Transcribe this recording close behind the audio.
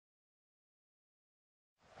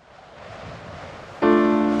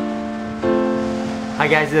Hi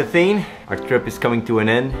guys, it's Athene. Our trip is coming to an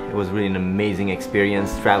end. It was really an amazing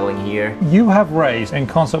experience traveling here. You have raised, in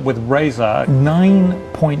concert with Razer,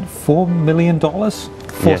 $9.4 million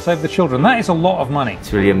for Save the Children. That is a lot of money.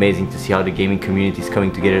 It's really amazing to see how the gaming community is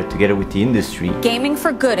coming together with the industry. Gaming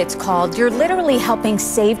for Good, it's called. You're literally helping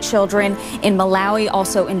save children in Malawi,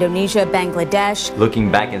 also Indonesia, Bangladesh. Looking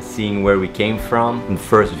back and seeing where we came from, in the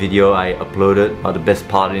first video I uploaded about the best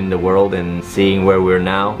party in the world, and seeing where we're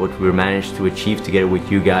now, what we managed to achieve together with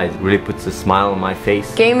you guys, really puts a smile on my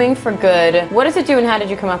face. Gaming for Good. What does it do and how did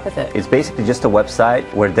you come up with it? It's basically just a website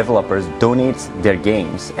where developers donate their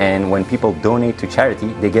games, and when people donate to charity,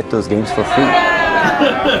 they get those games for free.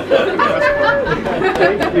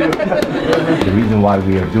 Thank you. The reason why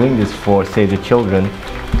we are doing this for Save the Children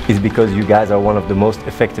is because you guys are one of the most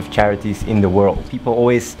effective charities in the world. People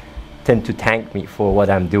always tend to thank me for what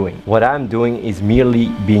I'm doing. What I'm doing is merely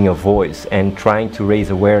being a voice and trying to raise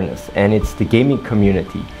awareness, and it's the gaming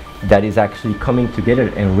community that is actually coming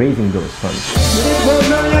together and raising those funds.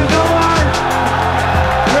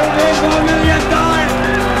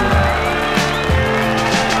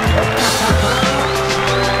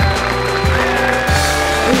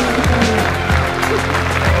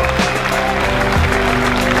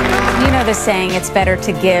 The saying, it's better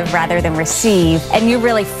to give rather than receive, and you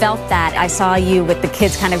really felt that. I saw you with the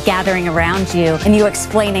kids kind of gathering around you and you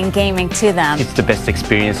explaining gaming to them. It's the best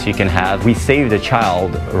experience you can have. We saved a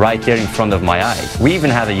child right there in front of my eyes. We even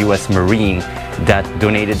had a US Marine that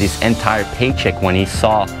donated his entire paycheck when he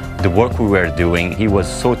saw the work we were doing. He was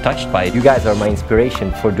so touched by it. You guys are my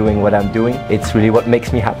inspiration for doing what I'm doing. It's really what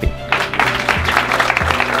makes me happy.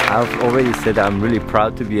 I've already said I'm really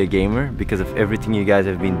proud to be a gamer because of everything you guys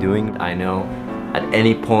have been doing. I know at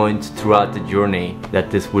any point throughout the journey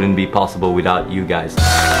that this wouldn't be possible without you guys.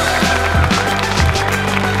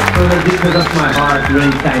 From the deepest of my heart,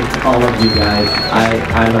 really thanks all of you guys.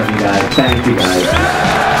 I love you guys. Thank you guys.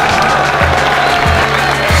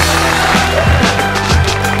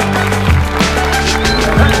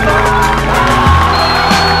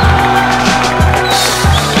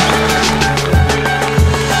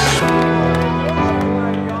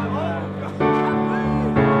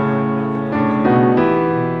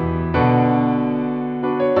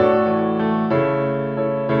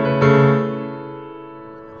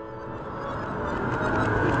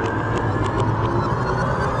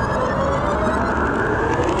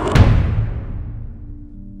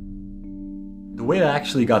 The way I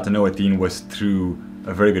actually got to know Athene was through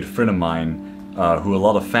a very good friend of mine who a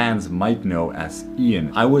lot of fans might know as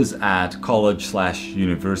Ian. I was at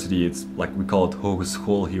college/university, it's like we call it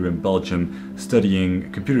Hogeschool here in Belgium,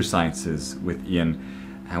 studying computer sciences with Ian,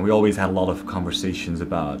 and we always had a lot of conversations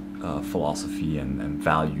about philosophy and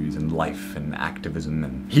values and life and activism.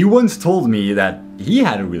 And he once told me that he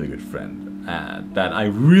had a really good friend that I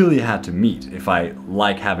really had to meet if I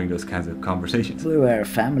like having those kinds of conversations. We were a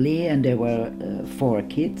family and there were 4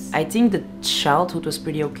 kids. I think the childhood was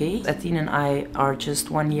pretty okay. Athene and I are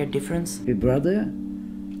just 1 year difference. Your brother,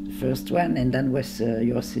 the first one, and then was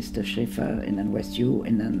your sister Shifa, and then was you,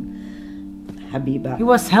 and then Habiba. He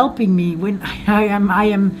was helping me when I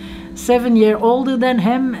am 7 years older than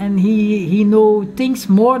him, and he know things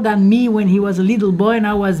more than me when he was a little boy and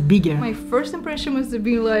I was bigger. My first impression was to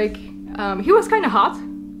be like, he was kind of hot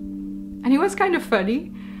and he was kind of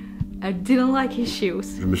funny. I didn't like his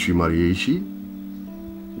shoes. Je me suis marié ici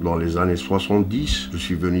dans les années 70. Je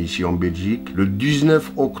suis venu ici en Belgique le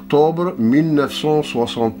 19 octobre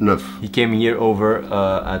 1969. He came here over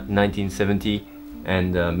at 1970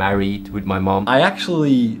 and married with my mom. I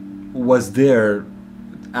actually was there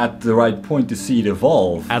at the right point to see it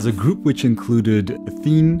evolve. As a group which included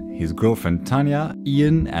Athene, his girlfriend Tanya,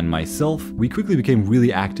 Ian, and myself, we quickly became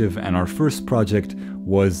really active, and our first project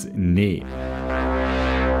was Ne.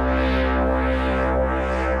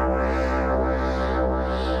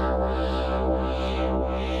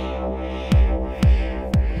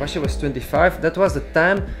 Bashir was 25. That was the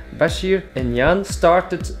time Bashir and Jan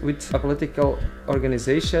started with a political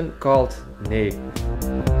organization called Ne.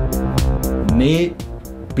 Ne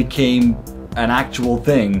became an actual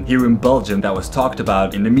thing here in Belgium that was talked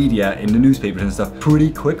about in the media, in the newspapers and stuff pretty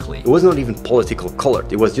quickly. It was not even political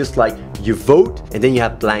colored. It was just like you vote and then you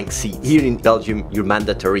have blank seats. Here in Belgium, you're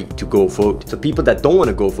mandatory to go vote. So people that don't want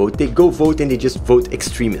to go vote, they go vote and they just vote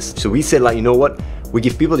extremists. So we said, like, you know what? We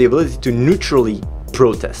give people the ability to neutrally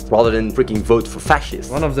protest rather than freaking vote for fascists.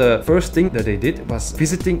 One of the first things that they did was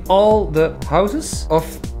visiting all the houses of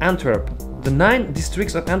Antwerp. The 9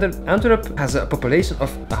 districts of Antwerp has a population of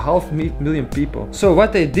 500,000 people. So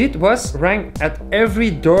what they did was rang at every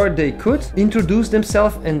door they could, introduce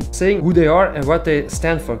themselves and saying who they are and what they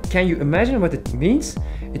stand for. Can you imagine what it means?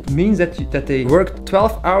 It means that they worked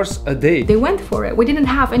 12 hours a day. They went for it. We didn't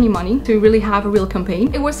have any money to really have a real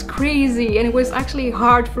campaign. It was crazy, and it was actually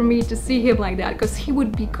hard for me to see him like that, because he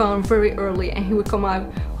would be gone very early and he would come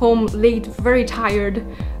out home late, very tired,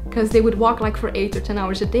 because they would walk like for 8 or 10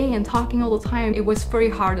 hours a day and talking all the time. It was very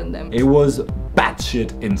hard on them. It was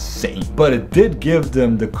batshit insane, but it did give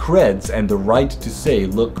them the creds and the right to say,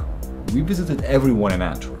 look, we visited everyone in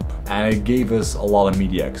Antwerp, and it gave us a lot of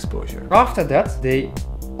media exposure. After that, they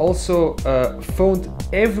also phoned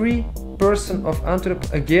every person of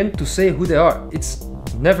Antwerp again to say who they are. It's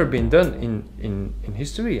never been done in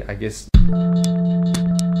history, I guess.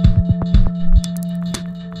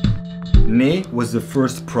 Nee was the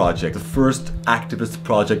first project, the first activist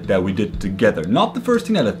project that we did together. Not the first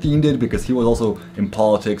thing that Athene did, because he was also in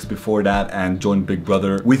politics before that and joined Big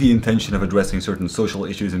Brother with the intention of addressing certain social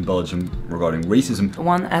issues in Belgium regarding racism.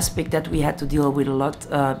 One aspect that we had to deal with a lot,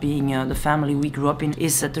 being the family we grew up in,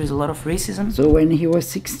 is that there is a lot of racism. So when he was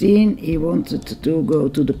 16, he wanted to go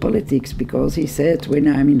to the politics, because he said, when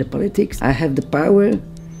I'm in the politics, I have the power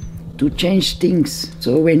to change things.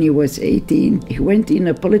 So when he was 18, he went in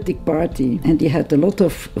a political party and he had a lot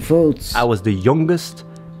of votes. I was the youngest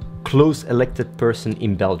close elected person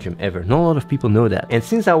in Belgium ever. Not a lot of people know that. And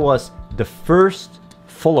since I was the first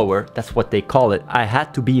follower, that's what they call it, I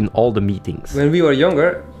had to be in all the meetings. When we were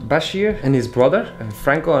younger, Bashir and his brother,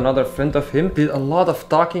 Franco, another friend of him, did a lot of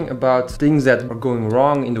talking about things that were going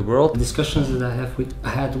wrong in the world. The discussions that I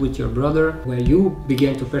had with your brother, where you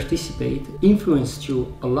began to participate, influenced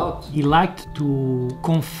you a lot. He liked to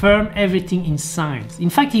confirm everything in science.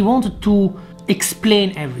 In fact, he wanted to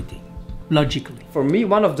explain everything logically. For me,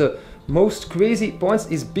 one of the most crazy points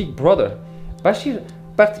is Big Brother. Bashir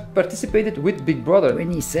participated with Big Brother.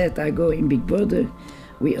 When he said, I go in Big Brother,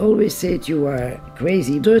 we always said you are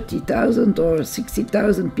crazy. 30,000 or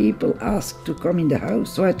 60,000 people asked to come in the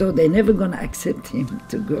house. So I thought they're never gonna accept him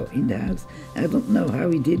to go in the house. I don't know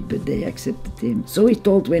how he did, but they accepted him. So he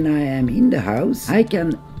thought, when I am in the house, I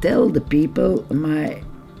can tell the people my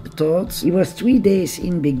thoughts. He was 3 days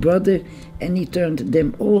in Big Brother and he turned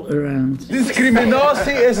them all around.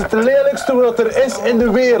 Discriminatie is het lelijkste wat is in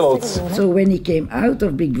de wereld. So when he came out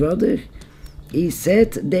of Big Brother, he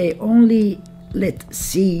said they only let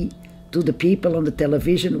see to the people on the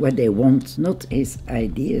television what they want, not his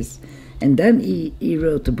ideas. And then he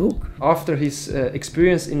wrote a book. After his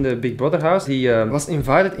experience in the Big Brother house, he was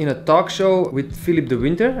invited in a talk show with Philip de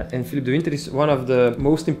Winter. And Philip de Winter is one of the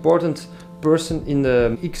most important person in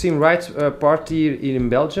the extreme right party here in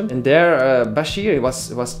Belgium. And there Bashir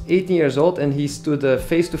was 18 years old and he stood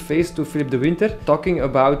face to face to Philip de Winter, talking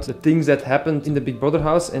about the things that happened in the Big Brother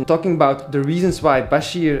house and talking about the reasons why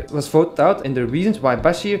Bashir was voted out and the reasons why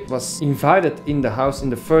Bashir was invited in the house in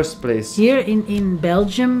the first place. Here in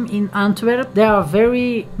Belgium, in Antwerp, there are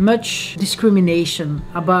very much discrimination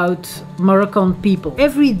about Moroccan people.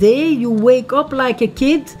 Every day you wake up like a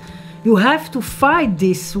kid, you have to fight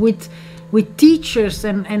this with teachers,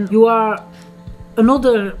 and you are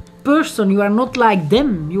another person, you are not like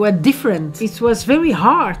them, you are different. It was very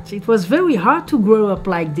hard. It was very hard to grow up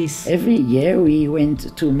like this. Every year we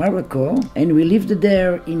went to Morocco and we lived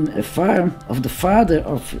there in a farm of the father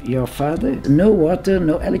of your father. No water,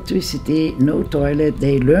 no electricity, no toilet.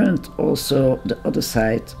 They learned also the other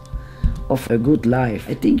side of a good life.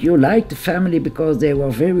 I think you liked the family because they were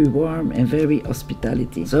very warm and very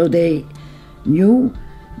hospitality. So they knew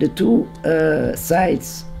the two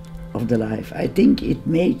sides of the life. I think it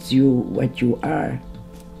makes you what you are.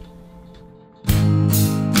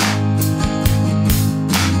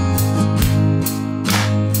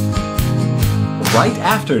 Right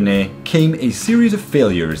after Nee came a series of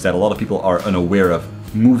failures that a lot of people are unaware of.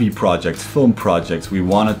 Movie projects, film projects. We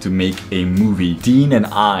wanted to make a movie. Dean and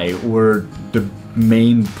I were the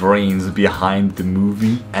main brains behind the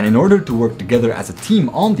movie, and in order to work together as a team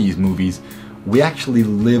on these movies, we actually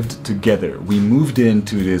lived together. We moved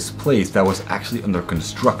into this place that was actually under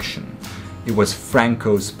construction. It was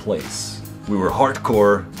Franco's place. We were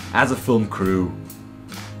hardcore as a film crew,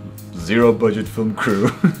 zero budget film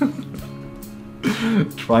crew,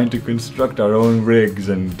 trying to construct our own rigs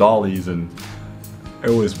and dollies, and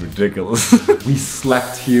it was ridiculous. We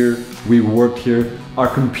slept here, we worked here, our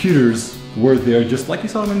computers were there just like you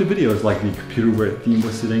saw them in the videos, like the computer where Athene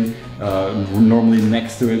was sitting, normally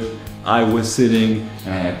next to it. I was sitting,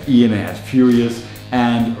 and I had Ian, and I had Furious,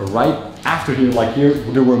 and right after here, like here,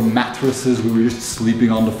 there were mattresses, we were just sleeping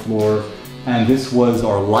on the floor, and this was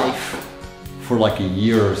our life. for like a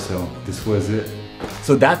year or so. This was it.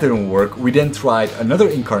 So that didn't work. We then tried another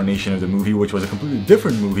incarnation of the movie, which was a completely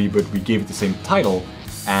different movie, but we gave it the same title,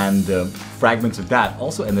 and fragments of that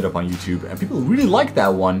also ended up on YouTube, and people really liked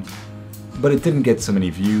that one, but it didn't get so many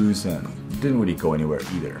views and didn't really go anywhere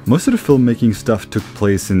either. Most of the filmmaking stuff took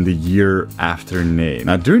place in the year after Nay.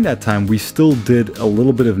 Now during that time we still did a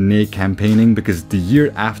little bit of Nay campaigning, because the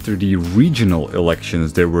year after the regional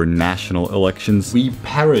elections there were national elections. We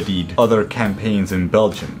parodied other campaigns in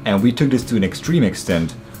Belgium, and we took this to an extreme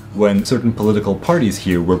extent when certain political parties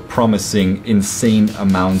here were promising insane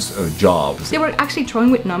amounts of jobs. They were actually throwing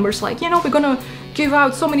with numbers like, you know, we're gonna give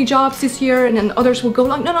out so many jobs this year, and then others will go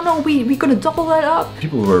like, no, we're gonna double that up.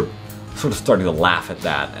 People were sort of starting to laugh at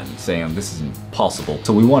that and saying this is impossible.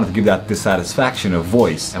 So we wanted to give that dissatisfaction a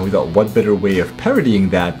voice, and we thought what better way of parodying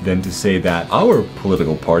that than to say that our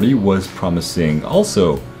political party was promising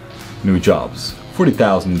also new jobs,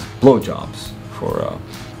 40,000 blowjobs for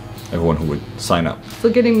everyone who would sign up.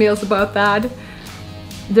 Still getting mails about that.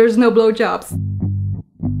 There's no blowjobs.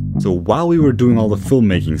 So while we were doing all the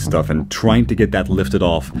filmmaking stuff and trying to get that lifted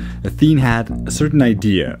off, Athene had a certain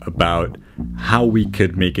idea about how we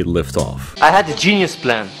could make it lift off. I had a genius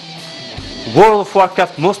plan. World of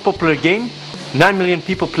Warcraft, most popular game, 9 million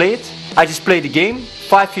people play it. I just play the game,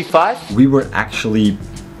 5v5. We were actually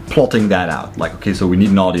plotting that out. Like, okay, so we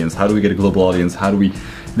need an audience. How do we get a global audience? How do we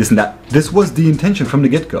this and that? This was the intention from the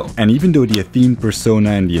get-go. And even though the Athene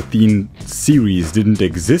persona and the Athene series didn't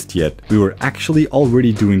exist yet, we were actually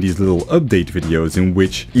already doing these little update videos in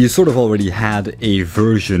which you sort of already had a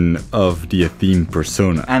version of the Athene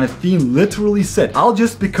persona. And Athene literally said, I'll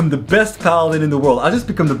just become the best paladin in the world. I'll just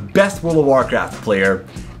become the best World of Warcraft player.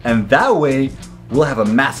 And that way, we'll have a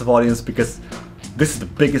massive audience because this is the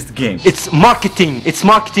biggest game. It's marketing,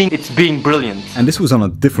 it's being brilliant. And this was on a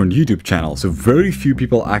different YouTube channel, so very few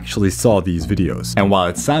people actually saw these videos. And while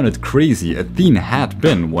it sounded crazy, Athene had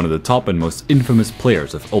been one of the top and most infamous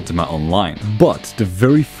players of Ultima Online. But the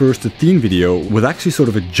very first Athene video was actually sort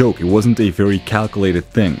of a joke. It wasn't a very calculated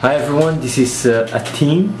thing. Hi everyone, this is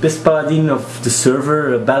Athene, best paladin of the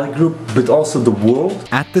server, battle group, but also the world.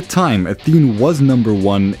 At the time, Athene was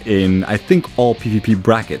 #1 in, I think, all PvP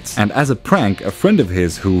brackets. And as a prank, a friend of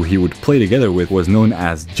his who he would play together with was known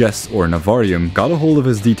as Jess or Navarium, got a hold of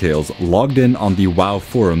his details, logged in on the WoW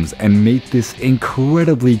forums and made this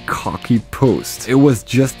incredibly cocky post. It was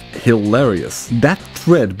just hilarious. That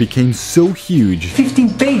thread became so huge.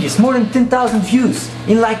 15 pages, more than 10,000 views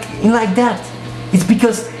in like that. It's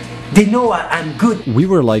because they know I'm good. We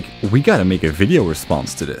were like, we gotta make a video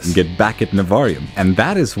response to this and get back at Navarium. And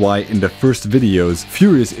that is why in the first videos,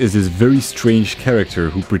 Furious is this very strange character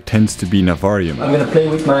who pretends to be Navarium. I'm gonna play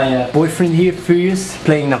with my boyfriend here, Furious,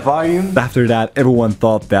 playing Navarium. After that, everyone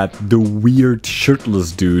thought that the weird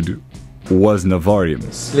shirtless dude was Navarium.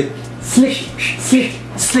 Slick,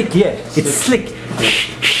 yeah, it's slick.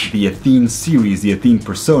 The Athene series, the Athene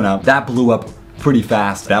persona, that blew up pretty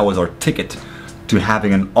fast. That was our ticket to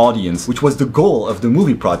having an audience, which was the goal of the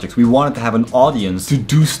movie project. We wanted to have an audience to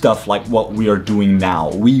do stuff like what we are doing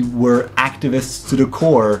now. We were activists to the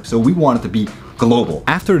core, so we wanted to be global.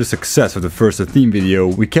 After the success of the first Athene video,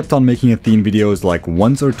 we kept on making Athene videos like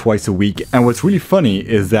once or twice a week. And what's really funny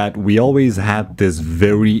is that we always had this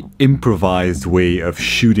very improvised way of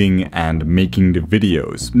shooting and making the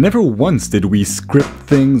videos. Never once did we script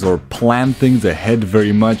things or plan things ahead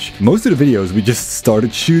very much. Most of the videos we just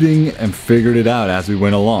started shooting and figured it out as we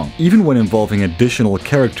went along. Even when involving additional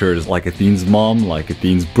characters like Athene's mom, like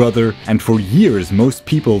Athene's brother. And for years, most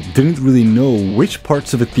people didn't really know which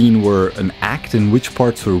parts of Athene were an act and which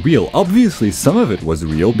parts were real. Obviously some of it was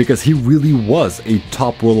real because he really was a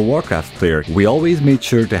top World of Warcraft player. We always made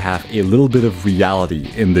sure to have a little bit of reality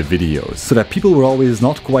in the videos so that people were always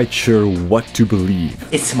not quite sure what to believe.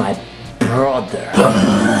 It's my brother.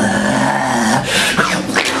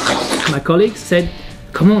 My colleagues said,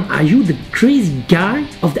 come on, are you the crazy guy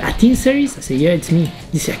of the Athene series? I said, yeah, it's me.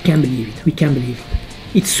 They said, I can't believe it. We can't believe it.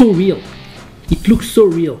 It's so real. It looks so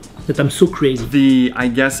real that I'm so crazy. The, I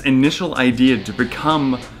guess, initial idea to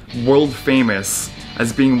become world famous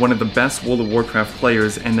as being one of the best World of Warcraft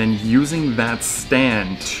players and then using that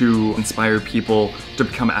stand to inspire people to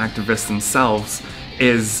become activists themselves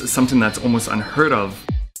is something that's almost unheard of.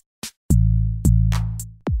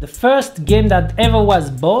 The first game that ever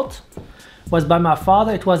was bought was by my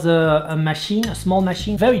father. It was a machine, a small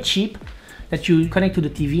machine, very cheap, that you connect to the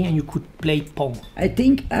TV and you could play Pong. I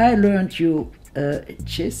think I learned you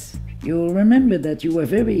chess. You remember that you were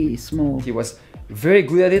very small. He was very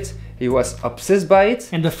good at it. He was obsessed by it.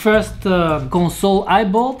 And the first console I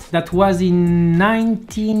bought, that was in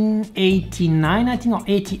 1989, I think, or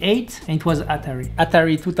 88, and it was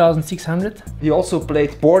Atari 2600. He also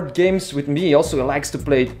played board games with me. He also likes to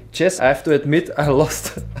play chess. I have to admit, I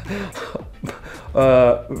lost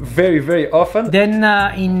very, very often. Then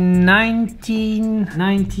in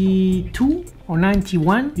 1992 or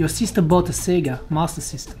 91, your sister bought a Sega Master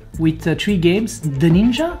System with 3 games: The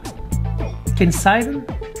Ninja, Kenseiden,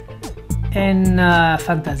 and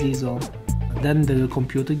Fantasy Zone. Then the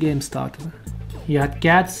computer game started. You had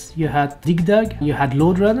Cats, you had Dig Dug, you had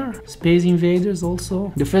Lode Runner, Space Invaders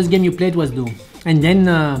also. The first game you played was Doom. And then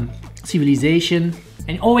Civilization,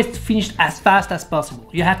 and always finished as fast as possible.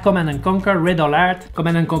 You had Command & Conquer, Red Alert,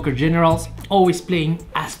 Command & Conquer Generals, always playing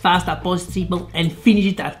as fast as possible and finish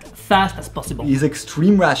it as fast as possible. His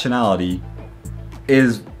extreme rationality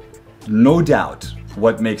is no doubt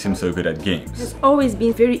what makes him so good at games. He's always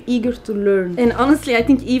been very eager to learn. And honestly, I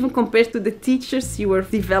think even compared to the teachers, you were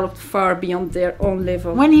developed far beyond their own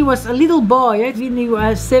level. When he was a little boy, when he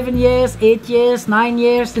was 7 years, 8 years, 9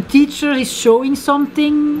 years, the teacher is showing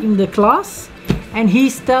something in the class and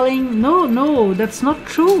he's telling, no, that's not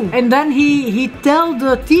true. And then he tell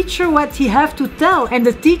the teacher what he have to tell. And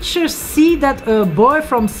the teacher see that a boy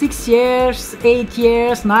from 6 years, 8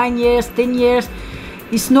 years, 9 years, 10 years,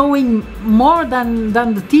 is knowing more than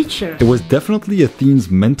the teacher. It was definitely Athene's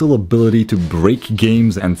mental ability to break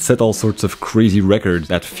games and set all sorts of crazy records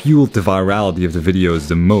that fueled the virality of the videos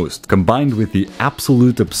the most, combined with the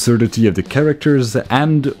absolute absurdity of the characters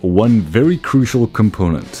and one very crucial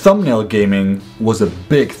component. Thumbnail gaming was a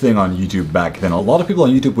big thing on YouTube back then. A lot of people on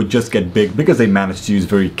YouTube would just get big because they managed to use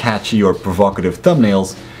very catchy or provocative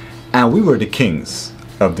thumbnails, and we were the kings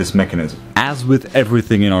of this mechanism. As with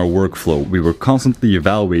everything in our workflow, we were constantly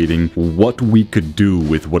evaluating what we could do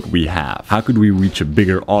with what we have. How could we reach a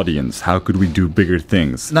bigger audience? How could we do bigger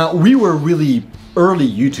things? Now, we were really early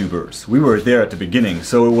YouTubers. We were there at the beginning,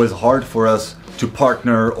 so it was hard for us to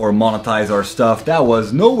partner or monetize our stuff. That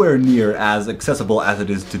was nowhere near as accessible as it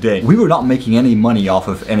is today. We were not making any money off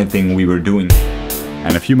of anything we were doing.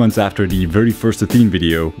 And a few months after the very first Athene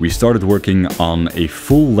video, we started working on a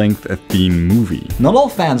full-length Athene movie. Not all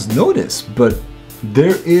fans know this, but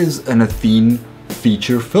there is an Athene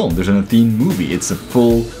feature film. There's an Athene movie. It's a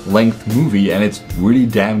full-length movie and it's really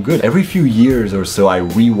damn good. Every few years or so I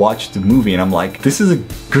rewatch the movie and I'm like, this is a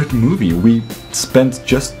good movie. We spent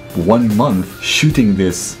just 1 month shooting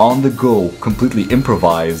this on the go, completely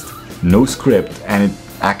improvised, no script, and it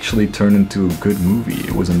actually turned into a good movie.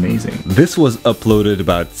 It was amazing. This was uploaded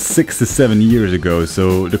about 6 to 7 years ago,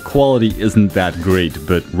 so the quality isn't that great,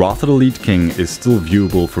 but Wrath of the Leet King is still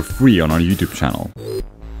viewable for free on our YouTube channel.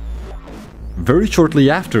 Very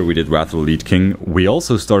shortly after we did Wrath of the Leet King, we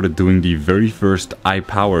also started doing the very first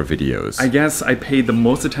iPower videos. I guess I paid the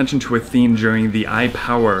most attention to Athene during the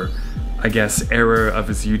iPower era of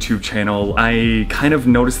his YouTube channel. I kind of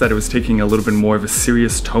noticed that it was taking a little bit more of a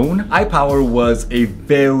serious tone. iPower was a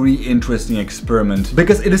very interesting experiment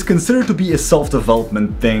because it is considered to be a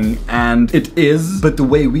self-development thing, and it is, but the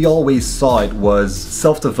way we always saw it was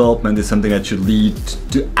self-development is something that should lead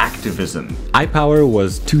to activism. iPower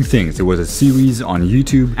was 2 things. It was a series on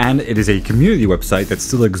YouTube and it is a community website that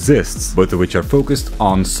still exists, both of which are focused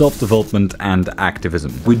on self-development and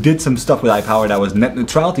activism. We did some stuff with iPower that was net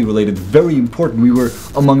neutrality related, very important. We were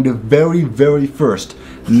among the very, very first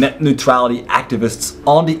net neutrality activists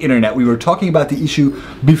on the internet. We were talking about the issue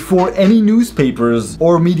before any newspapers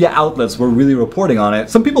or media outlets were really reporting on it.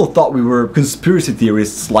 Some people thought we were conspiracy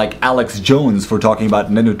theorists like Alex Jones for talking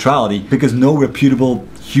about net neutrality because no reputable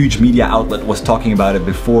huge media outlet was talking about it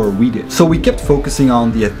before we did. So we kept focusing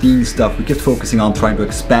on the Athene stuff, we kept focusing on trying to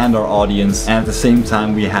expand our audience, and at the same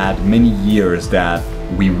time we had many years that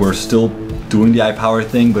we were still doing the iPower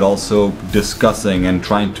thing, but also discussing and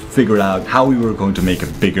trying to figure out how we were going to make a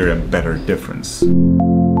bigger and better difference.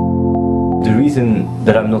 The reason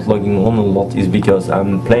that I'm not logging on a lot is because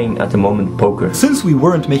I'm playing at the moment poker. Since we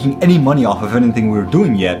weren't making any money off of anything we were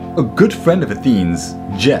doing yet, a good friend of Athene's,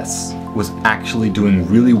 Jess, was actually doing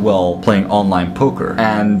really well playing online poker.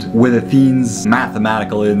 And with Athene's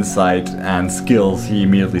mathematical insight and skills, he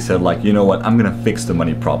immediately said like, you know what, I'm gonna fix the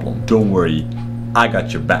money problem. Don't worry, I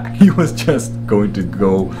got your back. He was just going to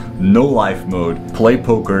go no life mode, play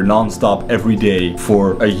poker non-stop every day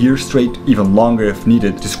for a year straight, even longer if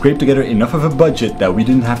needed, to scrape together enough of a budget that we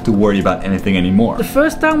didn't have to worry about anything anymore. The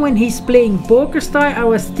first time when he's playing PokerStar, I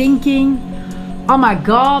was thinking, oh my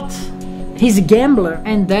god, He's a gambler,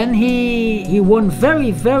 and then he won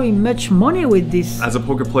very much money with this. As a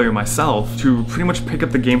poker player myself, to pretty much pick up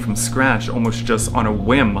the game from scratch almost just on a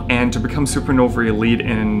whim, and to become Supernova Elite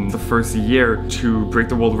in the first year, to break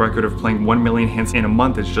the world record of playing 1 million hands in a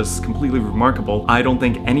month is just completely remarkable. I don't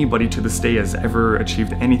think anybody to this day has ever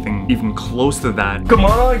achieved anything even close to that. Come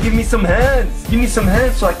on, give me some hands. Give me some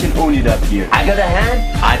hands so I can own it up here. I got a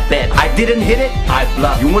hand, I bet. I didn't hit it, I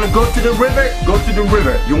bluff. You wanna go to the river? Go to the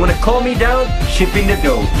river. You wanna call me down? Shipping the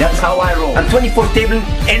dough. That's how I roll. I'm 24 table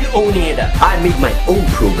and owning it up. I made my own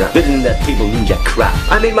program. Better than that Table Ninja crap.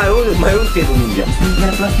 I made my own Table Ninja. You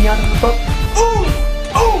gonna bluff me out of the pub?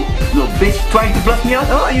 Oh! Little bitch trying to bluff me out?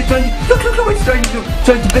 Oh, you trying to... Look what he's trying to do.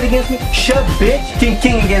 Trying to bet against me? Shut bitch.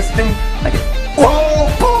 King against him. I get... Oh,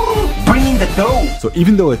 boom! Bringing the dough. So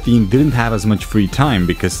even though Athene didn't have as much free time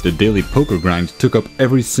because the daily poker grind took up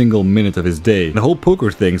every single minute of his day, the whole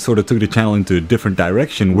poker thing sort of took the channel into a different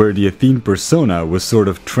direction where the Athene persona was sort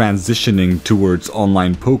of transitioning towards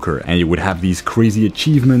online poker, and you would have these crazy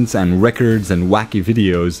achievements and records and wacky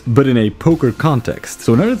videos, but in a poker context.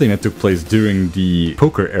 So another thing that took place during the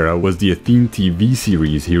poker era was the Athene TV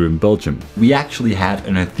series here in Belgium. We actually had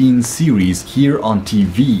an Athene series here on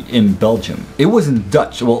TV in Belgium. It was in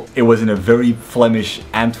Dutch, well, it was in a very Flemish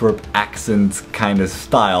Antwerp accent kind of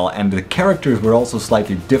style, and the characters were also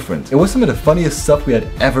slightly different. It was some of the funniest stuff we had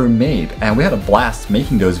ever made, and we had a blast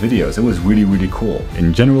making those videos. It was really cool.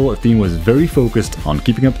 In general, Athene was very focused on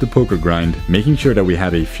keeping up the poker grind, making sure that we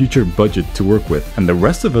had a future budget to work with, and the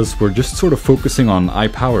rest of us were just sort of focusing on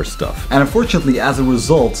iPower stuff. And unfortunately, as a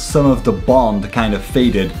result, some of the bond kind of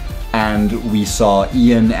faded, and we saw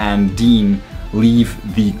Ian and Dean leave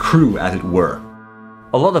the crew, as it were.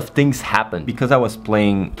 A lot of things happened because I was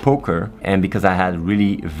playing poker and because I had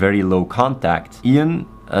really very low contact. Ian,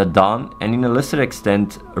 Don, and in a lesser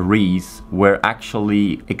extent Reese were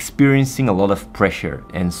actually experiencing a lot of pressure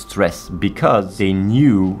and stress because they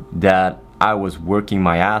knew that I was working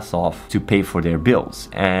my ass off to pay for their bills.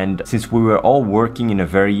 And since we were all working in a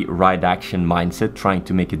very right action mindset, trying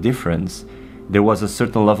to make a difference, there was a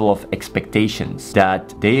certain level of expectations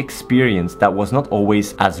that they experienced that was not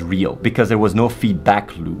always as real because there was no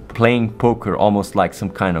feedback loop. Playing poker almost like some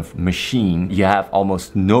kind of machine, you have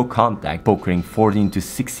almost no contact, pokering 14 to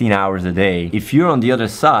 16 hours a day. If you're on the other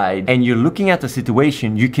side and you're looking at the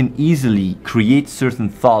situation, you can easily create certain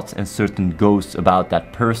thoughts and certain ghosts about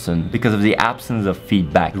that person because of the absence of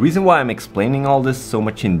feedback. The reason why I'm explaining all this so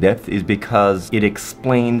much in depth is because it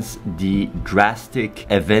explains the drastic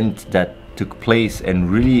event that took place and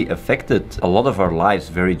really affected a lot of our lives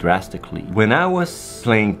very drastically. When I was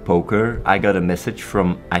playing poker, I got a message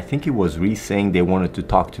from, I think it was Reese, saying they wanted to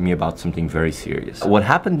talk to me about something very serious. What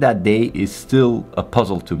happened that day is still a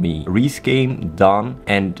puzzle to me. Reese came, Don,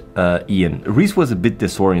 and Ian. Reese was a bit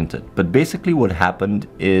disoriented, but basically what happened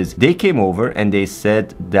is they came over and they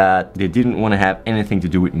said that they didn't want to have anything to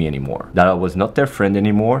do with me anymore, that I was not their friend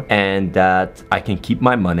anymore, and that I can keep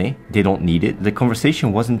my money, they don't need it. The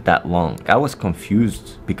conversation wasn't that long. I was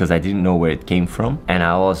confused because I didn't know where it came from, and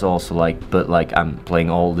I was also like, but like, I'm playing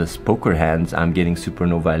all this poker hands, I'm getting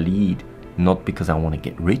Supernova Elite, not because I want to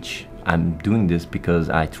get rich. I'm doing this because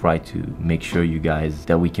I try to make sure you guys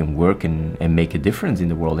that we can work and make a difference in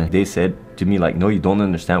the world. And they said to me like, no, you don't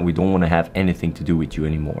understand, we don't want to have anything to do with you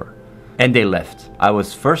anymore. And they left. I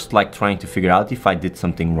was first like trying to figure out if I did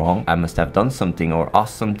something wrong. I must have done something or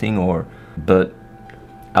asked something, but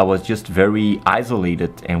I was just very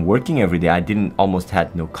isolated and working every day. I almost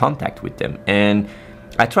had no contact with them. And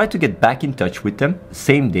I tried to get back in touch with them.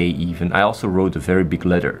 Same day even, I also wrote a very big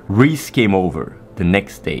letter. Reese came over the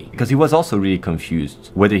next day because he was also really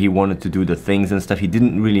confused whether he wanted to do the things and stuff. He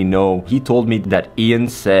didn't really know. He told me that Ian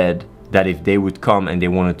said that if they would come and they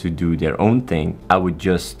wanted to do their own thing, I would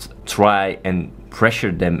just try and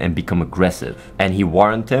pressure them and become aggressive. And he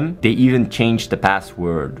warned them. They even changed the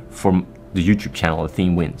password from the YouTube channel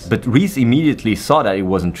AtheneWins. But Reese immediately saw that it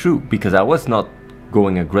wasn't true because I was not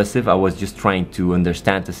going aggressive. I was just trying to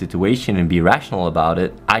understand the situation and be rational about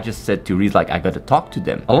it. I just said to Reese like, I gotta talk to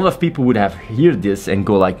them. A lot of people would have heard this and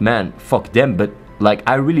go like, man, fuck them, but like,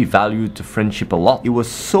 I really valued the friendship a lot. It was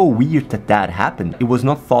so weird that that happened. It was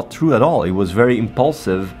not thought through at all. It was very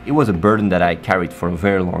impulsive. It was a burden that I carried for a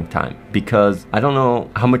very long time because I don't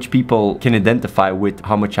know how much people can identify with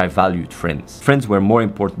how much I valued friends. Friends were more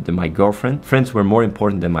important than my girlfriend. Friends were more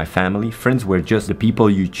important than my family. Friends were just the people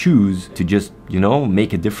you choose to just, you know,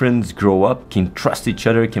 make a difference, grow up, can trust each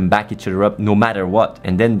other, can back each other up no matter what.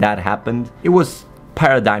 And then that happened. It was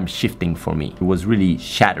paradigm shifting for me. It was really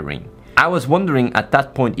shattering. I was wondering at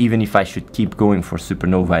that point even if I should keep going for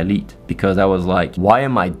Supernova Elite, because I was like, why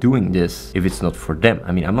am I doing this if it's not for them?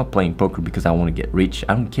 I mean, I'm not playing poker because I want to get rich.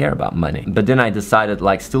 I don't care about money. But then I decided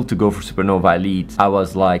like still to go for Supernova Elite. I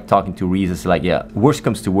was like talking to Reese, it's like, yeah, worst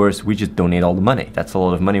comes to worst, we just donate all the money. That's a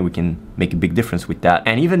lot of money, we can make a big difference with that.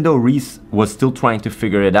 And even though Reese was still trying to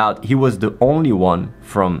figure it out, he was the only one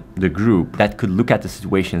from the group that could look at the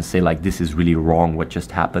situation and say like, this is really wrong what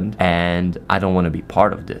just happened and I don't want to be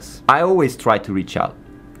part of this. I always try to reach out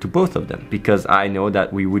to both of them because I know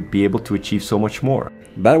that we would be able to achieve so much more.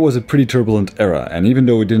 That was a pretty turbulent era, and even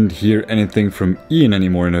though we didn't hear anything from Ian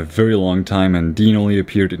anymore in a very long time and Dean only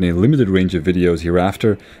appeared in a limited range of videos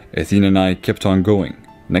hereafter, Athene and I kept on going.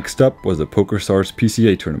 Next up was the PokerStars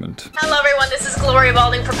PCA tournament. Hello everyone, this is Gloria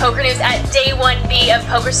Balding for Poker News at Day 1B of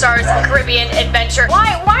PokerStars Caribbean Adventure.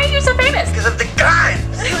 Why are you so famous? Because of the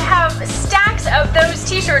guns! You have stacks of those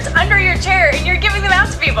t-shirts under your chair and you're giving them out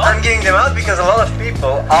to people. I'm giving them out because a lot of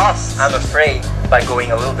people ask. I'm afraid by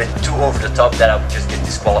going a little bit too over the top that I would just get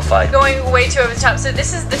disqualified. Going way too over the top. So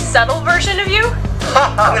this is the subtle version of you?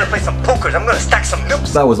 I'm gonna play some pokers, I'm gonna stack some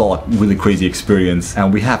noobs. That was all a really crazy experience,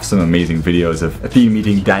 and we have some amazing videos of Athene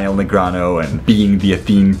meeting Daniel Negreanu and being the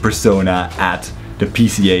Athene persona at the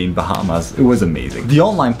PCA in Bahamas. It was amazing. The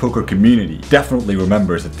online poker community definitely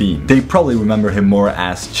remembers Athene. They probably remember him more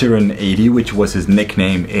as Chiron80, which was his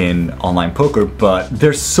nickname in online poker, but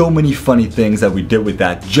there's so many funny things that we did with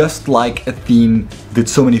that, just like Athene did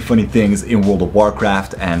so many funny things in World of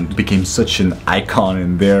Warcraft and became such an icon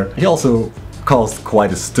in there. He also caused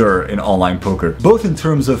quite a stir in online poker, both in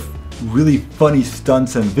terms of really funny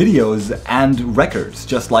stunts and videos and records,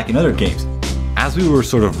 just like in other games. As we were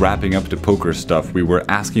sort of wrapping up the poker stuff, we were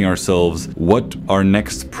asking ourselves what our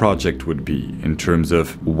next project would be in terms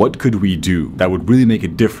of what could we do that would really make a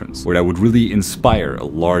difference or that would really inspire a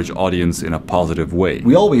large audience in a positive way.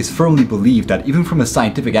 We always firmly believe that even from a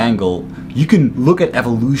scientific angle, you can look at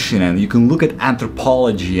evolution and you can look at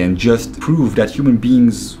anthropology and just prove that human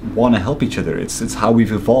beings want to help each other. It's how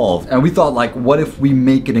we've evolved. And we thought, like, what if we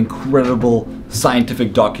make an incredible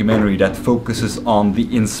scientific documentary that focuses on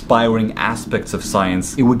the inspiring aspects of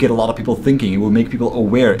science? It would get a lot of people thinking, it would make people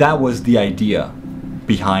aware. That was the idea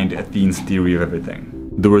behind Athene's theory of everything.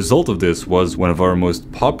 The result of this was one of our most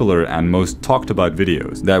popular and most talked about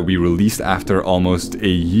videos that we released after almost a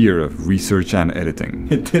year of research and editing.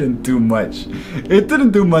 It didn't do much. It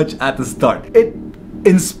didn't do much at the start. It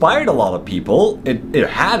inspired a lot of people. It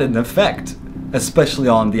had an effect, especially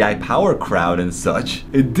on the iPower crowd and such.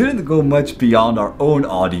 It didn't go much beyond our own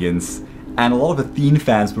audience, and a lot of Athene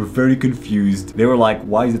fans were very confused. They were like,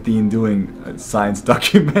 why is Athene doing a science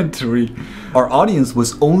documentary? Our audience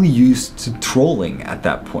was only used to trolling at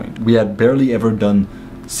that point. We had barely ever done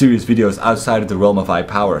serious videos outside of the realm of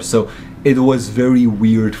iPower, so it was very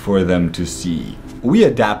weird for them to see. We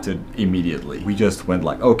adapted immediately. We just went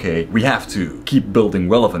like, okay, we have to keep building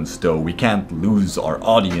relevance though. We can't lose our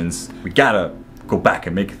audience. We gotta go back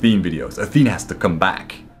and make Athene videos. Athene has to come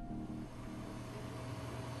back.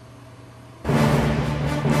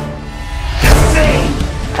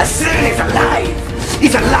 Athene is alive!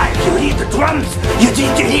 He's alive! You hear the drums!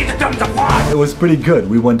 You hear the drums of war! It was pretty good.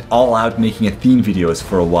 We went all out making Athene videos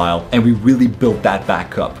for a while, and we really built that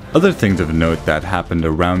back up. Other things of note that happened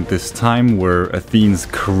around this time were Athene's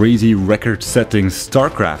crazy record-setting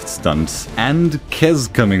StarCraft stunts, and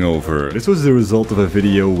Kez coming over. This was the result of a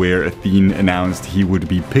video where Athene announced he would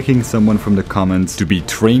be picking someone from the comments to be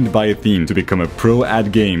trained by Athene to become a pro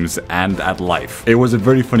at games and at life. It was a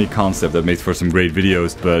very funny concept that makes for some great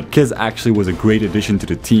videos, but Kez actually was a great addition to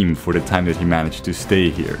the team for the time that he managed to stay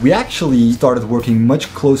here. We actually started working much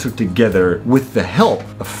closer together with the help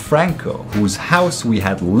of Franco, whose house we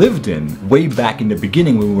had lived in way back in the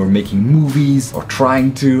beginning when we were making movies or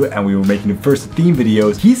trying to, and we were making the first Athene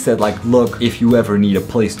videos. He said, like, look, if you ever need a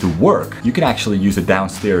place to work, you can actually use a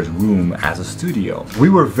downstairs room as a studio. We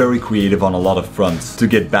were very creative on a lot of fronts to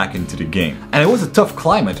get back into the game. And it was a tough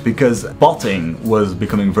climate because botting was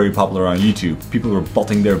becoming very popular on YouTube. People were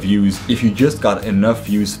botting their views. If you just got enough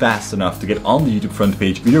views fast enough to get on the YouTube front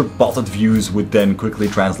page, your botted views would then quickly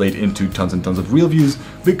translate into tons and tons of real views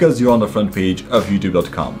because you're on the front page of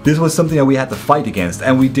youtube.com. This was something that we had to fight against,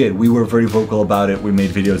 and we did. We were very vocal about it. We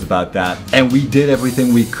made videos about that, and we did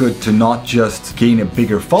everything we could to not just gain a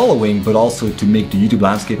bigger following, but also to make the YouTube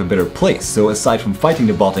landscape a better place. So aside from fighting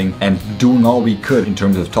the botting and doing all we could in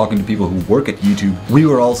terms of talking to people who work at YouTube, we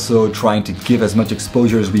were also trying to give as much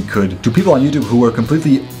exposure as we could to people on YouTube who were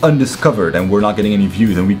completely undiscovered and were not getting any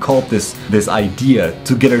views, and we called this idea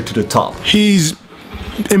to get her to the top. He's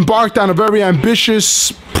embarked on a very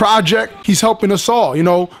ambitious project. He's helping us all, you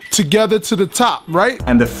know, together to the top, right?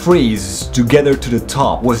 And the phrase, together to the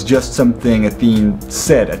top, was just something Athene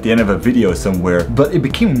said at the end of a video somewhere, but it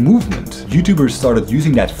became a movement. YouTubers started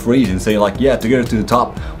using that phrase and saying like, yeah, together to the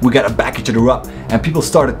top, we gotta back each other up. And people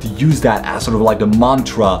started to use that as sort of like the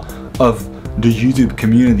mantra of the YouTube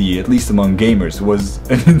community, at least among gamers. Was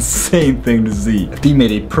an insane thing to see. Athene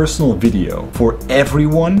made a personal video for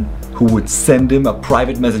everyone who would send him a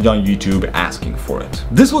private message on YouTube asking for it.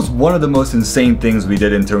 This was one of the most insane things we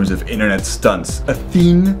did in terms of internet stunts.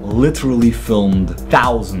 Athene literally filmed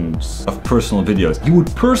thousands of personal videos. He would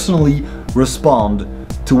personally respond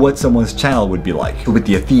to what someone's channel would be like. With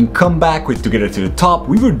the Athene comeback, with Together to the Top,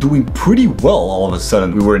 we were doing pretty well all of a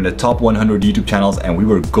sudden. We were in the top 100 YouTube channels and we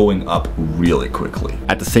were going up really quickly.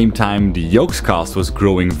 At the same time, the Yokescast was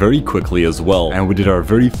growing very quickly as well, and we did our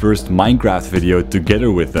very first Minecraft video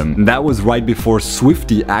together with them. And that was right before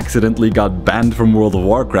Swifty accidentally got banned from World of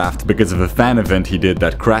Warcraft because of a fan event he did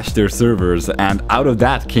that crashed their servers, and out of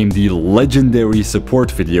that came the legendary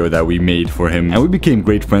support video that we made for him. And we became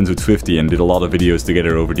great friends with Swifty and did a lot of videos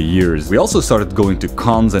together over the years. We also started going to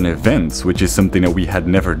cons and events, which is something that we had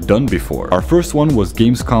never done before. Our first one was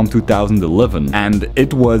Gamescom 2011, and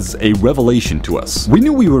it was a revelation to us. We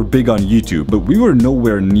knew we were big on YouTube, but we were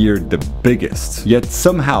nowhere near the biggest. Yet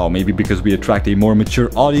somehow, maybe because we attract a more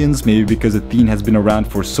mature audience, maybe because Athene has been around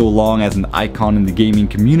for so long as an icon in the gaming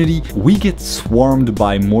community, we get swarmed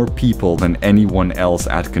by more people than anyone else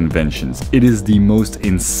at conventions. It is the most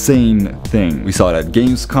insane thing. We saw it at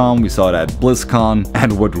Gamescom, we saw it at BlizzCon,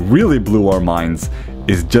 and what really blew our minds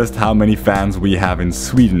is just how many fans we have in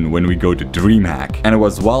Sweden when we go to DreamHack. And it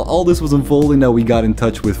was while all this was unfolding that we got in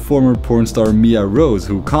touch with former porn star Mia Rose,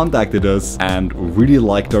 who contacted us and really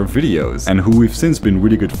liked our videos, and who we've since been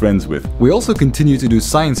really good friends with. We also continue to do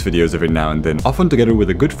science videos every now and then, often together with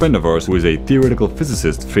a good friend of ours who is a theoretical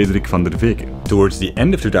physicist, Frederik van der Veken. Towards the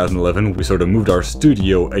end of 2011, we sort of moved our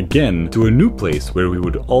studio again to a new place where we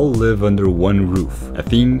would all live under one roof.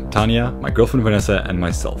 Athene, Tanya, my girlfriend Vanessa, and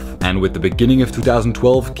myself. And with the beginning of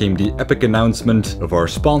 2012 came the epic announcement of our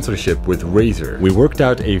sponsorship with Razer. We worked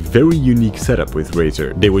out a very unique setup with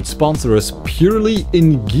Razer. They would sponsor us purely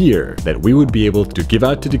in gear that we would be able to give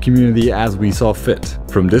out to the community as we saw fit.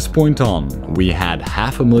 From this point on, we had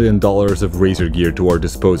 $500,000 of Razer gear to our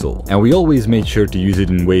disposal, and we always made sure to use it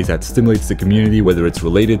in ways that stimulates the community, whether it's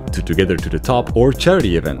related to Together to the Top or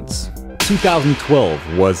charity events.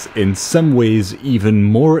 2012 was in some ways even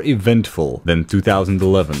more eventful than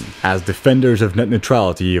 2011. As defenders of net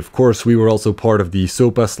neutrality, of course, we were also part of the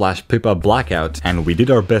SOPA/PIPA blackout, and we did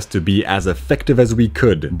our best to be as effective as we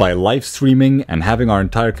could by live streaming and having our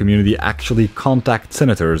entire community actually contact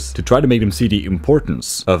senators to try to make them see the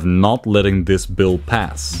importance of not letting this bill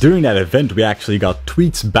pass. During that event, we actually got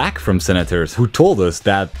tweets back from senators who told us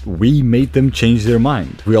that we made them change their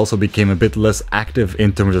mind. We also became a bit less active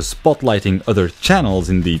in terms of spotlighting other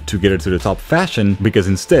channels in the Together to the Top fashion, because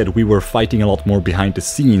instead we were fighting a lot more behind the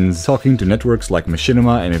scenes, talking to networks like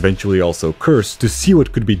Machinima and eventually also Curse to see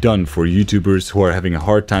what could be done for YouTubers who are having a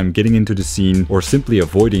hard time getting into the scene or simply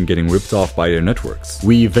avoiding getting ripped off by their networks.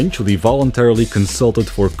 We eventually voluntarily consulted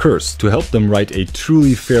for Curse to help them write a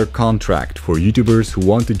truly fair contract for YouTubers who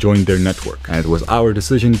want to join their network, and it was our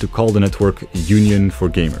decision to call the network Union for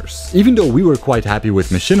Gamers. Even though we were quite happy with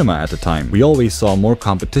Machinima at the time, we always saw more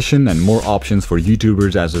competition and more options for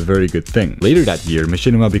YouTubers as a very good thing. Later that year,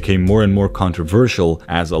 Machinima became more and more controversial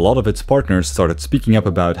as a lot of its partners started speaking up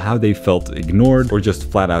about how they felt ignored or just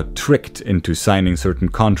flat out tricked into signing certain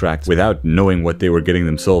contracts without knowing what they were getting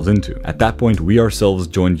themselves into. At that point, we ourselves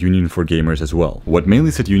joined Union for Gamers as well. What mainly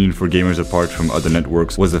set Union for Gamers apart from other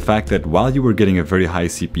networks was the fact that while you were getting a very high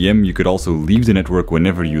CPM, you could also leave the network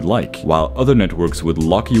whenever you like, while other networks would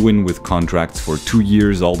lock you in with contracts for 2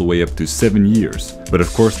 years all the way up to 7 years. But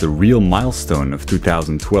of course, the real milestone of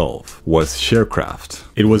 2012 was Sharecraft.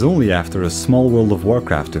 It was only after a small World of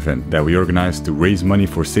Warcraft event that we organized to raise money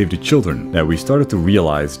for Save the Children that we started to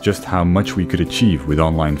realize just how much we could achieve with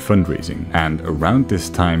online fundraising. And around this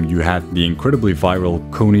time you had the incredibly viral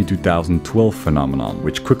Kony 2012 phenomenon,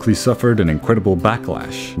 which quickly suffered an incredible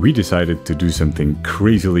backlash. We decided to do something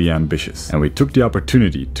crazily ambitious, and we took the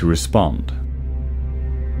opportunity to respond.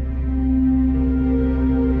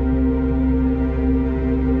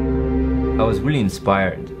 I was really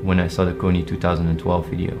inspired when I saw the Kony 2012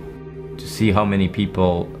 video, to see how many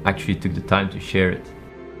people actually took the time to share it.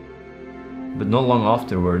 But not long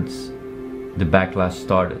afterwards, the backlash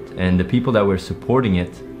started, and the people that were supporting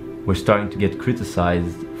it were starting to get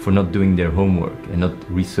criticized for not doing their homework and not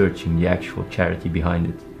researching the actual charity behind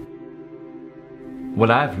it. What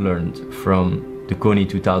I've learned from the Kony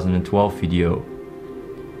 2012 video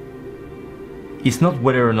It's not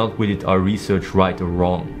whether or not we did our research right or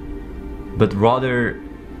wrong, but rather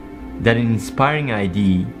that an inspiring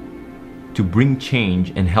idea to bring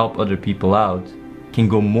change and help other people out can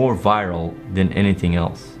go more viral than anything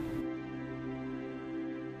else.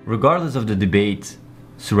 Regardless of the debate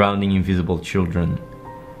surrounding invisible children,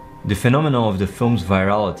 the phenomenon of the film's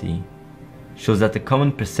virality shows that the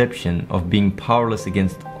common perception of being powerless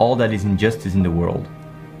against all that is injustice in the world,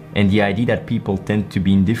 and the idea that people tend to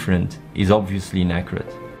be indifferent, is obviously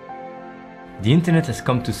inaccurate. The internet has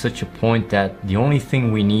come to such a point that the only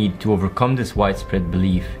thing we need to overcome this widespread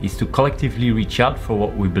belief is to collectively reach out for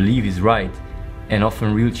what we believe is right, and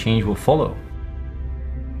often real change will follow.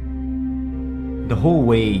 The whole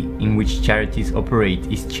way in which charities operate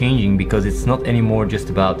is changing because it's not anymore just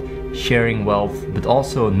about sharing wealth, but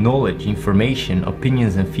also knowledge, information,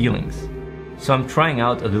 opinions and feelings. So I'm trying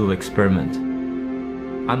out a little experiment.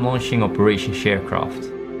 I'm launching Operation Sharecraft.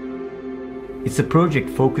 It's a project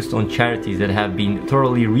focused on charities that have been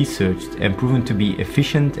thoroughly researched and proven to be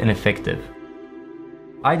efficient and effective.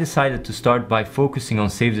 I decided to start by focusing on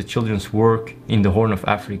Save the Children's work in the Horn of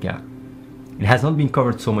Africa. It has not been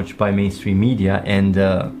covered so much by mainstream media, and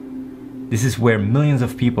this is where millions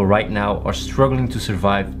of people right now are struggling to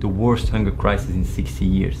survive the worst hunger crisis in 60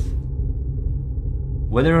 years.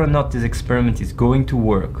 Whether or not this experiment is going to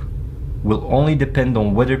work will only depend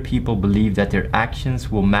on whether people believe that their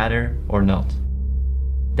actions will matter or not.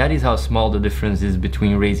 That is how small the difference is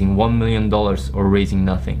between raising $1 million or raising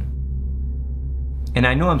nothing. And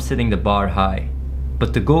I know I'm setting the bar high,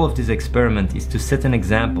 but the goal of this experiment is to set an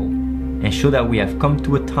example and show that we have come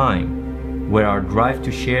to a time where our drive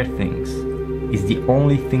to share things is the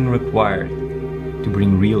only thing required to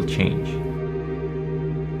bring real change.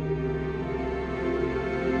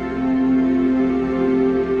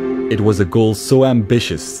 It was a goal so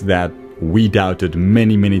ambitious that we doubted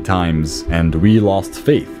many times, and we lost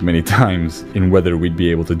faith many times in whether we'd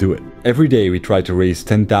be able to do it. Every day we tried to raise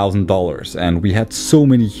 $10,000, and we had so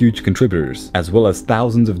many huge contributors, as well as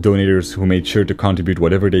thousands of donators who made sure to contribute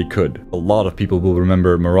whatever they could. A lot of people will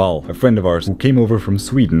remember Maral, a friend of ours who came over from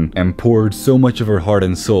Sweden and poured so much of her heart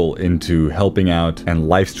and soul into helping out and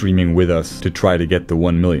live streaming with us to try to get the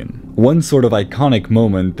 1 million. One sort of iconic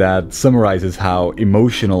moment that summarizes how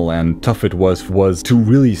emotional and tough it was to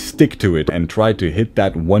really stick to it and try to hit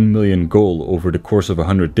that 1 million goal over the course of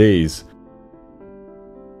 100 days.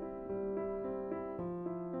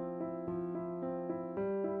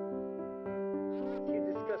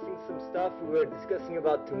 Discussing some stuff, we were discussing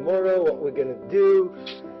about tomorrow, what we're gonna do.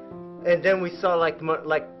 And then we saw like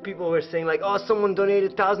people were saying like, oh, someone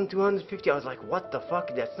donated 1,250. I was like, what the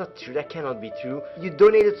fuck? That's not true. That cannot be true. You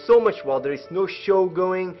donated so much while there is no show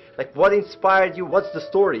going. Like, what inspired you? What's the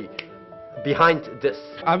story behind this?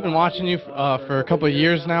 I've been watching you for a couple of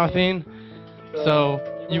years now, Athene. So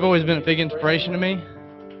you've always been a big inspiration to me.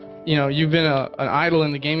 You know, you've been an idol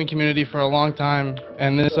in the gaming community for a long time,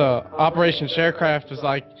 and this Operation Sharecraft is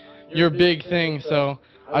like your big thing. So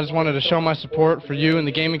I just wanted to show my support for you and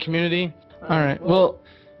the gaming community. All right. Well,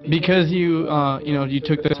 because you you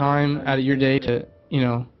took the time out of your day to,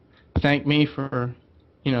 thank me for,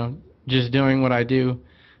 just doing what I do.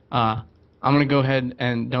 I'm gonna go ahead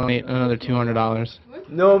and donate another $200.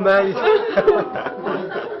 No, man.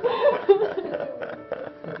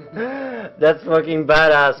 That's fucking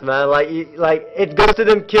badass, man. Like it goes to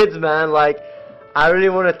them kids, man. Like, I really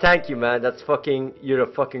want to thank you, man. That's fucking, you're a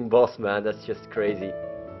fucking boss, man. That's just crazy.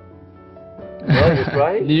 Well, you're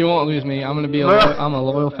crying? You won't lose me. I'm gonna be I'm a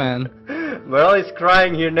loyal fan. Meryl is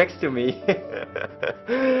crying here next to me.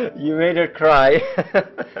 You made her cry.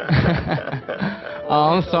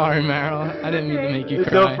 Oh, I'm sorry, Meryl. I didn't mean to make you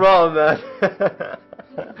cry. No problem,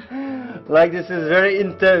 man. Like, this is very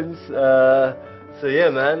intense. So yeah,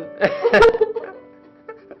 man.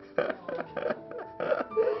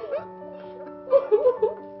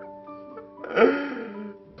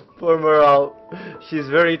 Poor Meryl. She's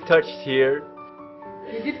very touched here.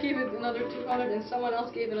 You did give it another 200 and someone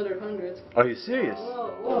else gave another 100. Are you serious?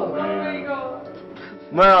 Whoa, whoa, oh my god.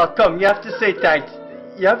 Meryl, come, you have to say thanks.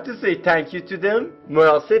 You have to say thank you to them.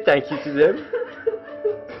 Meryl, say thank you to them.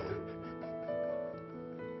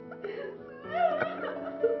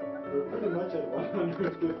 We're pretty much at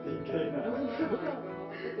 150k now.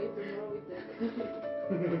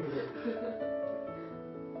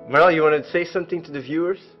 Meryl, you want to say something to the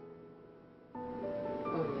viewers?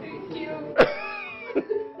 Thank you.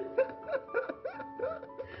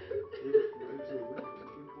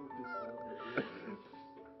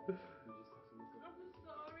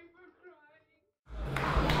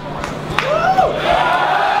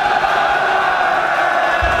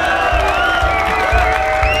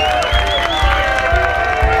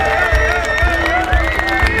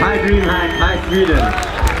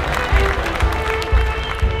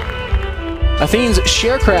 Athene's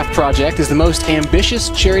Sharecraft project is the most ambitious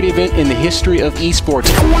charity event in the history of esports.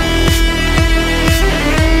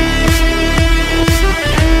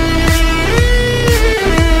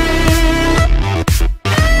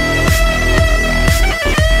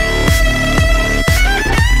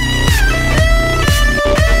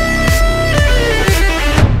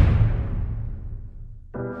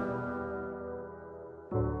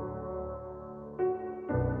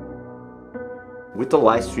 With the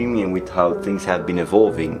live streaming and with how things have been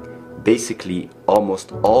evolving, basically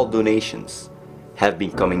almost all donations have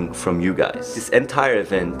been coming from you guys. This entire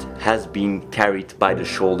event has been carried by the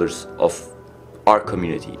shoulders of our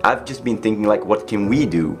community. I've just been thinking, like, what can we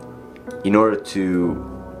do in order to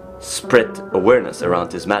spread awareness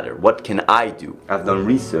around this matter? What can I do? I've done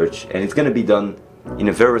research and it's gonna be done in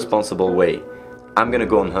a very responsible way. I'm gonna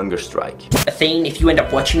go on hunger strike. Athene, if you end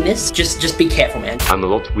up watching this, just be careful, man. I'm a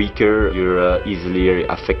lot weaker, you're easily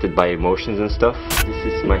affected by emotions and stuff.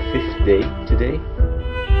 This is my 5th day today.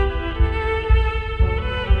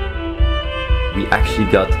 We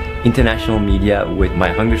actually got international media with my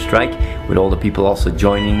hunger strike, with all the people also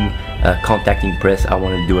joining, contacting press. I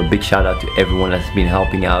want to do a big shout out to everyone that's been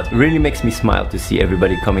helping out. It really makes me smile to see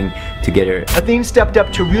everybody coming together. Athene stepped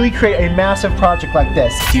up to really create a massive project like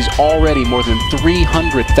this. He's already more than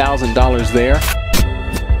 $300,000 there.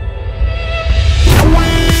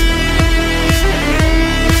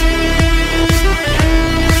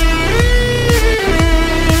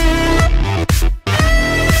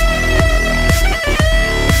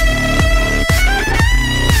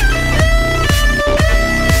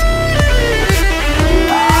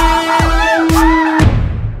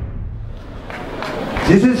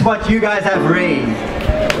 This is what you guys have raised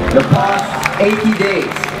the past 80 days.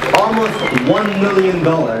 Almost $1 million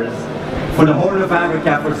for the Horn of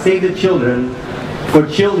Africa, for Save the Children, for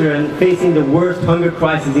children facing the worst hunger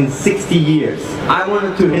crisis in 60 years. I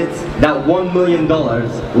wanted to hit that $1 million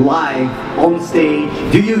live on stage.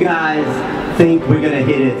 Do you guys think we're gonna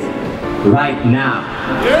hit it right now?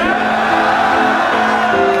 Yeah!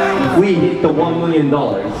 If we hit the $1 million,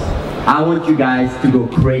 I want you guys to go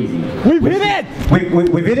crazy. We've hit it! We've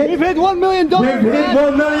hit it? We've hit $1 million! We've hit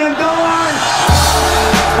 $1 million!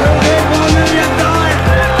 We've hit $1 million!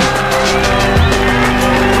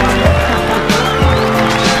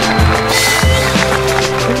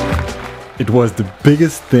 It was the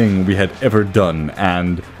biggest thing we had ever done,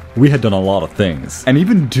 and we had done a lot of things. And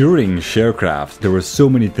even during Sharecraft, there were so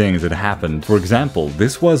many things that happened. For example,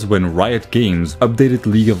 this was when Riot Games updated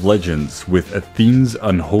League of Legends with Athene's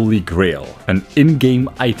Unholy Grail, an in-game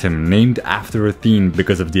item named after Athene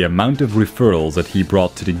because of the amount of referrals that he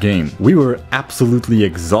brought to the game. We were absolutely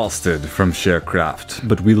exhausted from Sharecraft,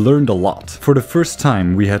 but we learned a lot. For the first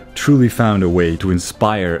time, we had truly found a way to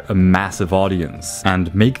inspire a massive audience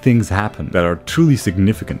and make things happen that are truly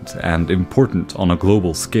significant and important on a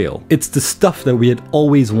global scale. It's the stuff that we had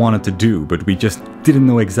always wanted to do, but we just didn't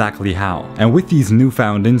know exactly how. And with these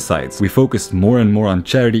newfound insights, we focused more and more on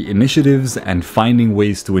charity initiatives and finding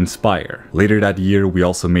ways to inspire. Later that year, we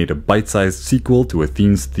also made a bite-sized sequel to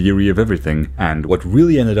Athene's Theory of Everything, and what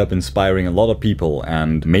really ended up inspiring a lot of people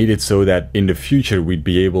and made it so that in the future we'd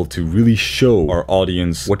be able to really show our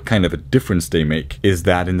audience what kind of a difference they make, is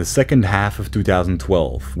that in the second half of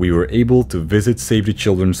 2012, we were able to visit Save the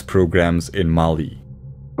Children's programs in Mali.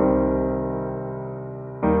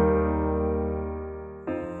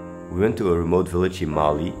 We went to a remote village in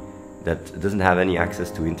Mali that doesn't have any access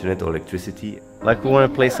to internet or electricity. Like, we want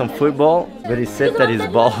to play some football, but he said that his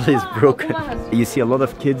ball is broken. You see a lot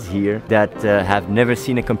of kids here that have never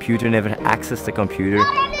seen a computer, never accessed a computer,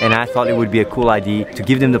 and I thought it would be a cool idea to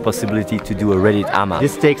give them the possibility to do a Reddit AMA.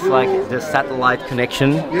 This takes like the satellite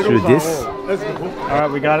connection through this. Alright,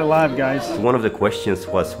 we got it live, guys. One of the questions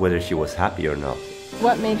was whether she was happy or not.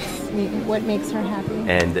 What makes her happy?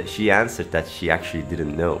 And she answered that she actually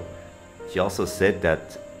didn't know. She also said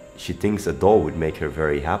that she thinks a doll would make her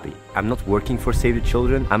very happy. I'm not working for Save the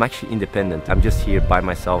Children, I'm actually independent. I'm just here by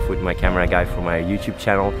myself with my camera guy for my YouTube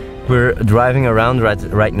channel. We're driving around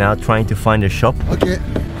right now trying to find a shop. Okay.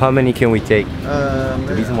 How many can we take?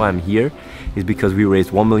 The reason why I'm here is because we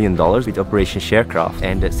raised $1 million with Operation Sharecraft,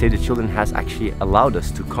 and Save the Children has actually allowed us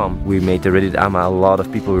to come. We made the Reddit AMA, a lot of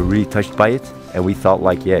people were really touched by it, and we thought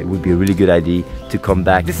like, yeah, it would be a really good idea to come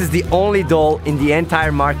back. This is the only doll in the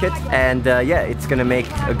entire market, and yeah, it's gonna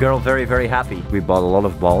make a girl very, very happy. We bought a lot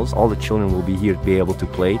of balls, all the children will be here to be able to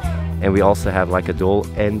play, and we also have like a doll,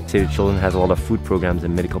 and Save the Children has a lot of food programs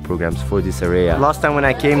and medical programs for this area. Last time when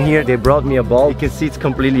I came here, they brought me a ball. You can see it's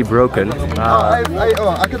completely broken.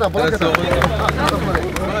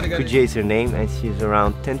 Kujie is her name, and she's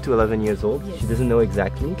around 10 to 11 years old. She doesn't know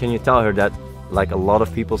exactly. Can you tell her that like a lot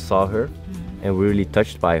of people saw her and were really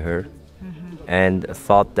touched by her and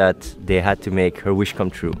thought that they had to make her wish come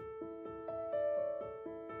true.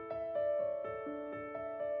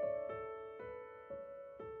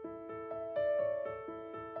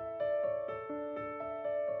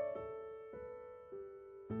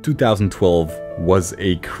 "2012 was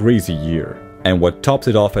a crazy year, and what topped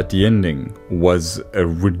it off at the ending was a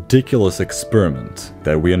ridiculous experiment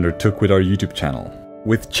that we undertook with our YouTube channel.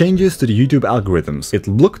 With changes to the YouTube algorithms, it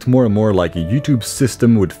looked more and more like a YouTube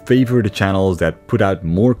system would favor the channels that put out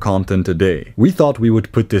more content a day. We thought we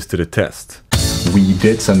would put this to the test. We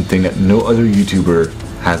did something that no other YouTuber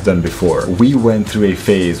has done before. We went through a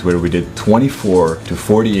phase where we did 24 to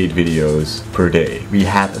 48 videos per day. We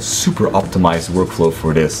had a super optimized workflow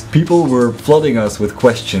for this. People were flooding us with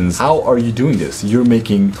questions. How are you doing this? You're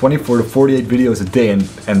making 24 to 48 videos a day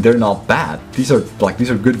and they're not bad. These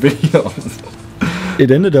are good videos. It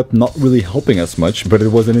ended up not really helping us much, but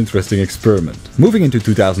it was an interesting experiment. Moving into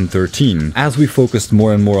 2013, as we focused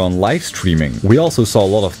more and more on live streaming, we also saw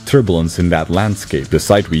a lot of turbulence in that landscape. The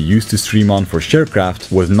site we used to stream on for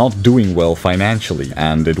Sharecraft was not doing well financially,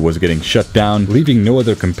 and it was getting shut down, leaving no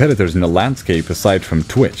other competitors in the landscape aside from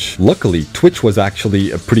Twitch. Luckily, Twitch was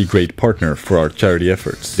actually a pretty great partner for our charity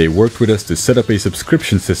efforts. They worked with us to set up a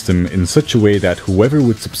subscription system in such a way that whoever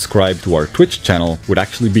would subscribe to our Twitch channel would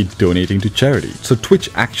actually be donating to charity. So Twitch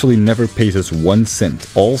actually never pays us 1 cent.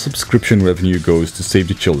 All subscription revenue goes to Save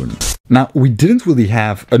the Children. Now, we didn't really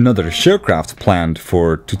have another Sharecraft planned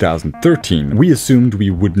for 2013. We assumed we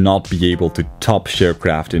would not be able to top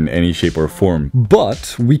Sharecraft in any shape or form,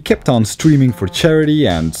 but we kept on streaming for charity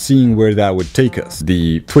and seeing where that would take us.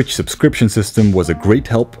 The Twitch subscription system was a great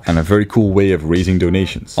help and a very cool way of raising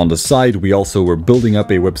donations. On the side, we also were building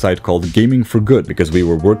up a website called Gaming for Good because we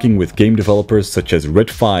were working with game developers such as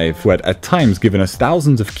Red5, who had at times given us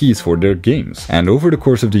thousands of keys for their games. And over the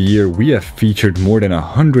course of the year, we have featured more than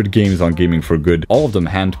 100 games on Gaming for Good, all of them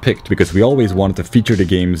hand-picked because we always wanted to feature the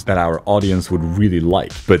games that our audience would really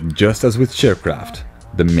like. But just as with Sharecraft,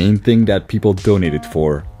 the main thing that people donated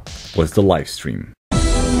for was the live stream.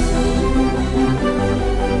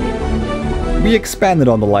 We expanded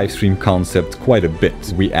on the livestream concept quite a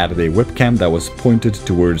bit. We added a webcam that was pointed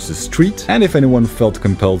towards the street, and if anyone felt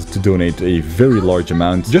compelled to donate a very large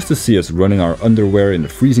amount just to see us running our underwear in the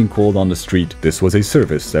freezing cold on the street, this was a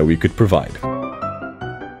service that we could provide.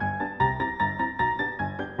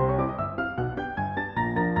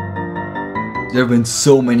 There have been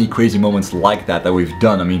so many crazy moments like that we've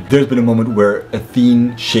done. I mean, there's been a moment where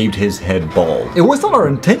Athene shaved his head bald. It was not our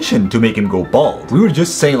intention to make him go bald. We were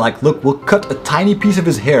just saying like, look, we'll cut a tiny piece of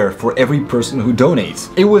his hair for every person who donates.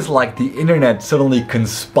 It was like the internet suddenly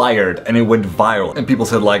conspired and it went viral. And people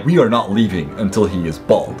said like, we are not leaving until he is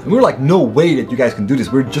bald. And we were like, no way that you guys can do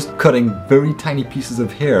this. We're just cutting very tiny pieces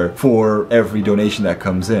of hair for every donation that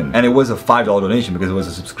comes in. And it was a $5 donation because it was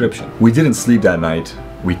a subscription. We didn't sleep that night.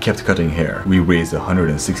 We kept cutting hair. We raised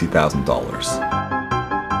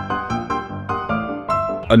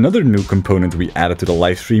 $160,000. Another new component we added to the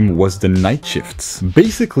livestream was the night shifts.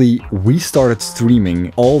 Basically, we started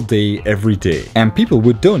streaming all day, every day, and people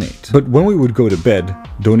would donate. But when we would go to bed,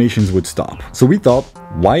 donations would stop. So we thought,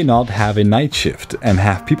 why not have a night shift and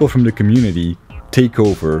have people from the community take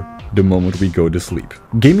over the moment we go to sleep.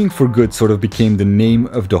 Gaming for Good sort of became the name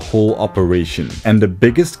of the whole operation, and the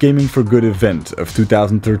biggest Gaming for Good event of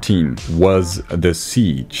 2013 was The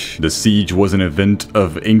Siege. The Siege was an event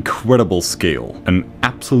of incredible scale. An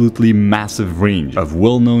absolutely massive range of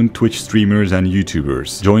well-known Twitch streamers and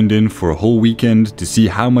YouTubers joined in for a whole weekend to see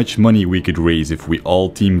how much money we could raise if we all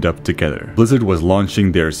teamed up together. Blizzard was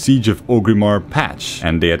launching their Siege of Orgrimmar patch,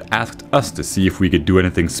 and they had asked us to see if we could do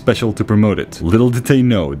anything special to promote it. Little did they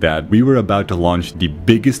know that we were about to launch the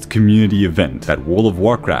biggest community event that World of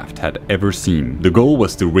Warcraft had ever seen. The goal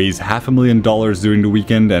was to raise $500,000 during the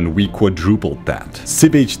weekend, and we quadrupled that.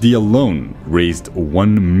 CivHD alone raised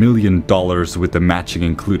 $1 million with the matching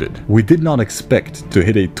included. We did not expect to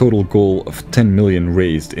hit a total goal of 10 million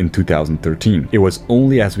raised in 2013. It was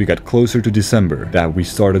only as we got closer to December that we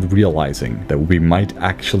started realizing that we might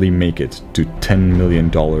actually make it to $10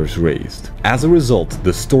 million raised. As a result,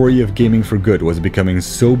 the story of Gaming for Good was becoming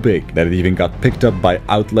so big that it even got picked up by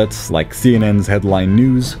outlets like CNN's Headline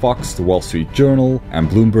News, Fox, The Wall Street Journal, and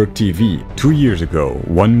Bloomberg TV. 2 years ago,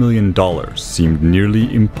 $1 million seemed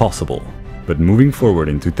nearly impossible. But moving forward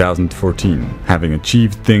in 2014, having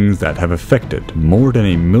achieved things that have affected more than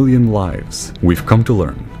 1 million lives, we've come to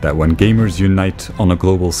learn that when gamers unite on a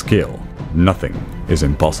global scale, nothing is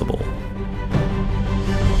impossible.